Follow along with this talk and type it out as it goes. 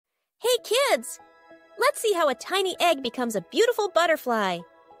Hey kids! Let's see how a tiny egg becomes a beautiful butterfly.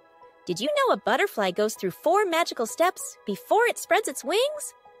 Did you know a butterfly goes through 4 magical steps before it spreads its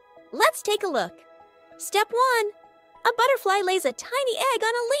wings? Let's take a look. Step 1. A butterfly lays a tiny egg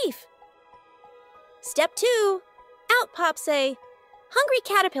on a leaf. Step 2. Out pops a hungry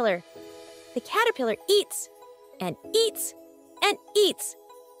caterpillar. The caterpillar eats and eats and eats.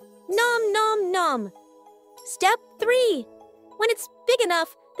 Nom nom nom. Step 3. When it's big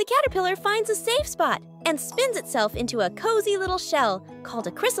enough, the caterpillar finds a safe spot and spins itself into a cozy little shell called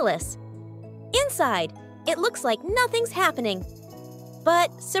a chrysalis. Inside, it looks like nothing's happening.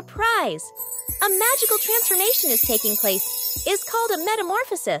 But surprise! A magical transformation is taking place. It's called a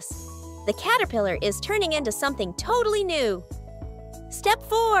metamorphosis. The caterpillar is turning into something totally new. Step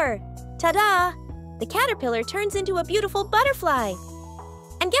 4. Ta-da! The caterpillar turns into a beautiful butterfly.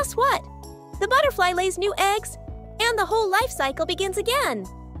 And guess what? The butterfly lays new eggs, and the whole life cycle begins again.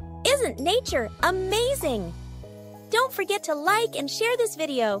 Isn't nature amazing? Don't forget to like and share this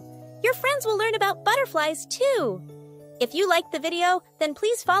video. Your friends will learn about butterflies too. If you liked the video, then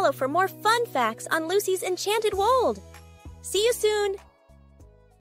please follow for more fun facts on Lucy's Enchanted World. See you soon!